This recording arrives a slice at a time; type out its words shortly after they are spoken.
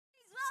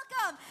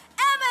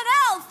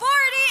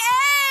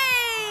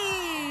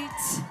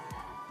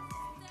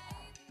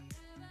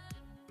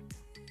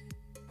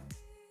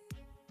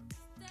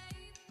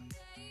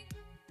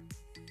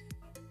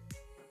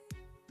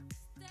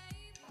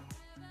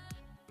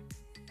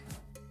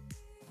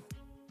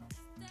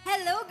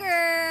Hello,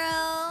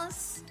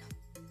 girls!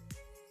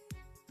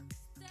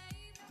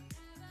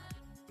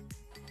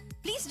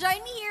 Please join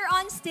me here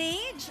on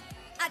stage.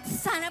 At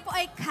sana po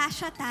ay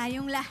kasya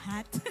tayong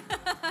lahat.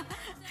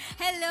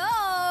 Hello!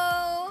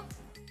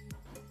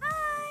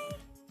 Hi!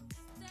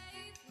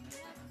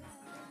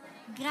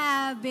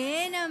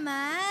 Grabe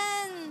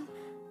naman!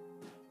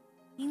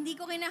 Hindi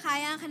ko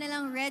kinakaya ang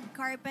kanilang red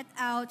carpet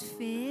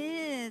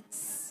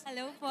outfits.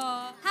 Hello po.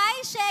 Hi,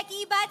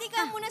 Shecky! Bati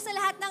ka muna sa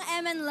lahat ng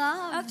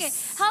Loves. Okay.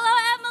 Hello,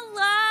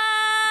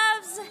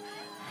 Loves!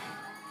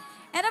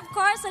 And of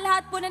course, sa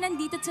lahat po na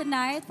nandito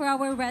tonight for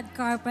our red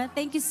carpet,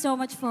 thank you so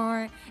much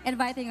for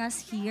inviting us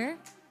here.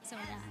 So,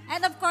 yeah.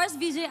 And of course,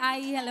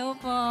 BJI, hello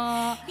po.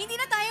 Hindi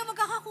na tayo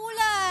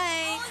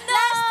magkakakulay. Oh, no!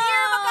 Last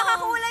year,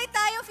 magkakakulay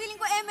tayo. Feeling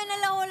ko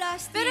MNL ako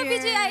last year. Pero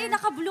BJI,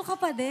 naka-blue ka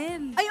pa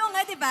din. Ayun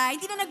nga, diba?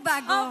 Hindi na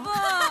nagbago. Opo.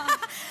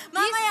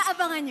 Mamaya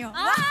abangan nyo.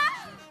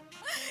 Ah!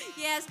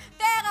 Yes.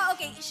 Pero,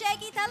 okay,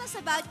 Shecky, tell us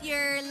about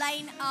your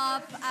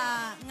lineup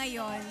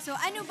ngayon. So,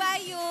 ano ba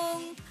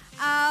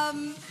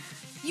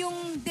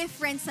yung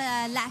difference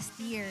sa last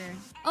year?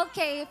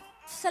 Okay,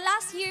 so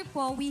last year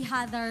po, we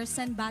had our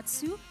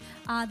Senbatsu.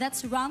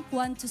 That's rank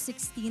 1 to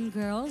 16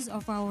 girls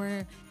of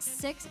our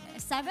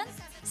seventh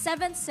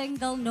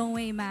single No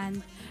Way Man.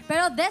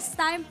 Pero this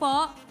time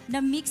po,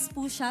 na-mix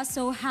po siya.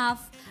 So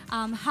half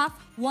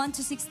 1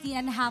 to 16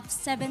 and half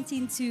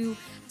 17 to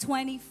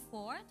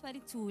 24,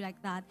 22 like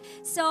that.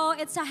 So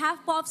it's a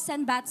half po of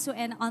Senbatsu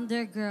and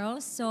under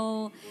girls.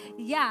 So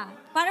yeah,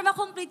 para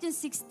ma-complete yung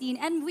 16.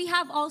 And we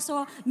have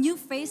also new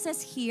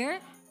faces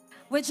here,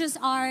 which is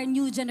our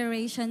new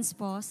generations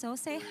po. So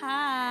say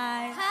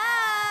hi.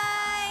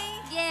 Hi!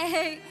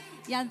 Yay!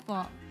 Yan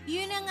po.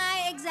 Yun na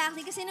nga,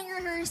 exactly. Kasi nung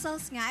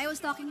rehearsals nga, I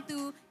was talking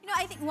to,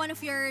 I think one of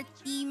your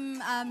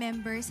team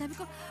members. Sabi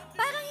ko,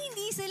 parang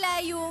hindi sila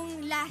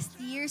yung last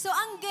year. So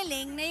ang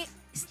galing na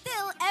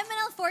still,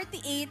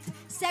 Mnl48,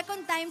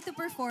 second time to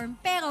perform,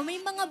 pero may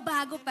mga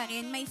bago pa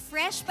rin. May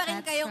fresh pa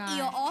rin That's kayong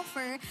right.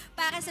 i-offer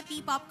para sa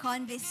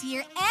Ppopcon this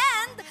year.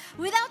 And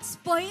without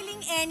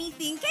spoiling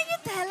anything, can you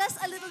tell us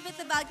a little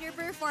bit about your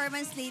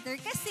performance later?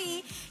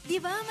 Kasi, di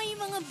ba, may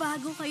mga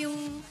bago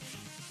kayong,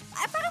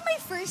 parang may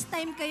first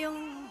time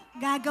kayong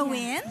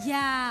gagawin?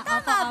 Yeah.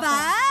 Tama Opo, opo.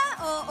 ba?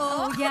 Oo.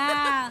 Oh,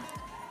 yeah.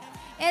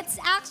 It's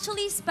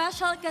actually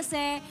special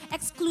kasi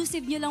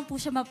exclusive nyo lang po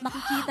siya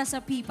makikita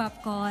sa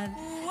Ppopcon.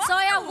 Wow! So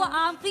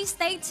yeah, please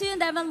stay tuned,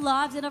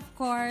 Loves, and of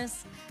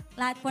course,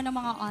 lahat po ng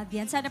mga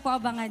audience. Sana po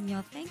abangan nyo.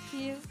 Thank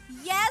you.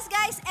 Yes,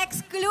 guys,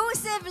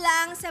 exclusive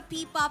lang sa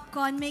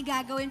Ppopcon. May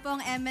gagawin po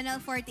ang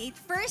Mnl48.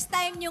 First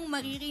time nyong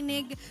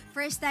maririnig,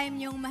 first time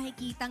nyong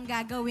makikitang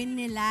gagawin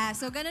nila.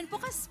 So, ganun po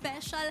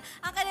ka-special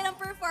ang kanilang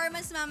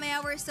performance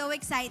mamaya. We're so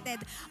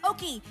excited.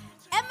 Okay,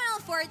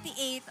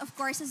 Mnl48, of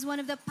course, is one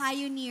of the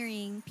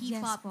pioneering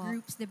P-pop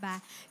groups, diba?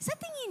 Sa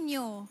tingin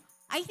nyo,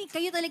 I think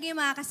kayo talaga yung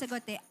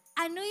makakasagot eh.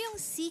 Ano yung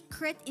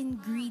secret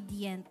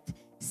ingredient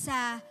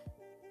sa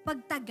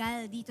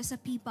pagtagal dito sa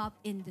P-pop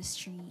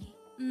industry?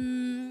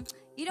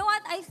 You know what?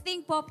 I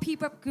think po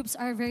P-pop groups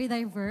are very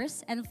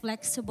diverse and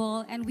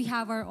flexible, and we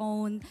have our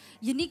own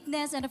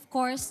uniqueness and of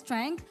course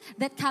strength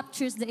that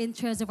captures the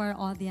interest of our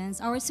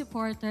audience, our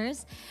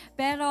supporters.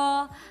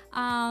 Pero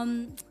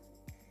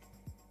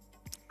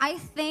I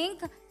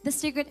think the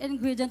secret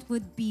ingredient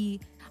would be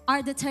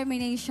our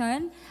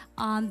determination,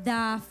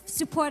 the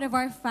support of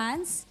our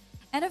fans,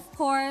 and of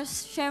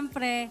course,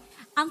 syempre,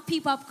 ang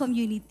P-pop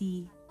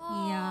community.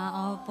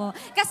 Yeah, opo.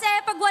 Kasi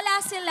pag wala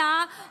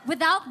sila,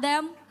 without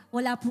them,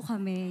 wala po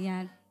kami.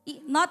 Yan.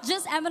 Not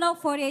just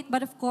Mnl48,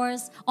 but of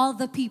course, all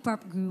the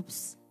P-pop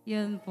groups.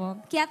 Yun po.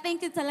 Kaya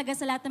thank you talaga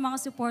sa lahat ng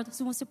mga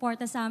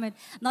sumusuporta sa amin.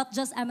 Not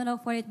just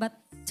Mnl48, but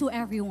to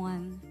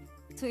everyone.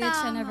 To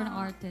each and every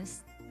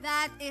artist.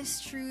 That is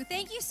true.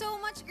 Thank you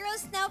so much,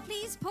 girls. Now,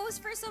 please pose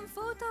for some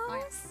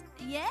photos.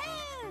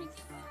 Yes!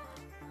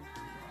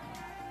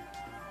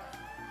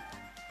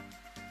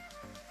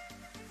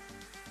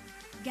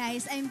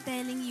 Guys, I'm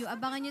telling you,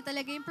 abangan nyo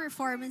talaga yung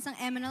performance ng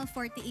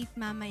Mnl48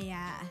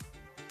 mamaya.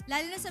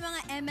 Lalo na sa mga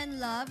MN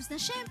Loves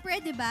na syempre,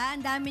 di ba,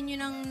 ang dami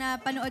nyo nang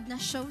napanood na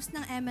shows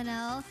ng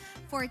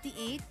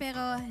Mnl48.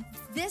 Pero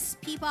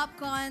this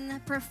Ppopcon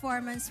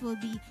performance will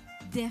be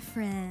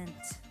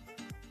different.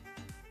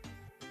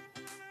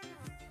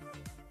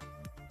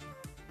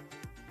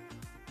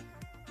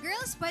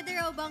 Girls, pwede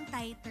raw bang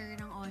tighter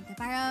ng onte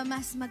para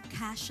mas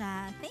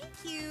magkasya? Thank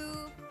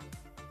you!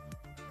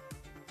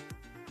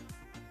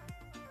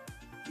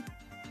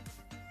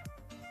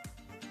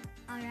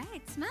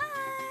 Alright,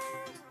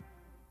 smile!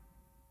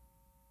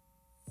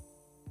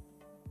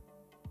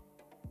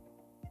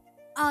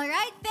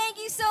 Alright, thank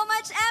you so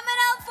much,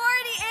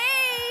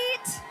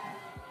 Mnl48!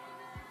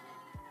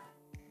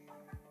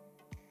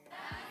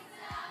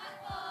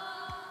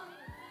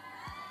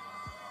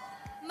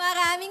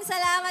 Maraming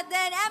salamat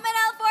din, Mnl48!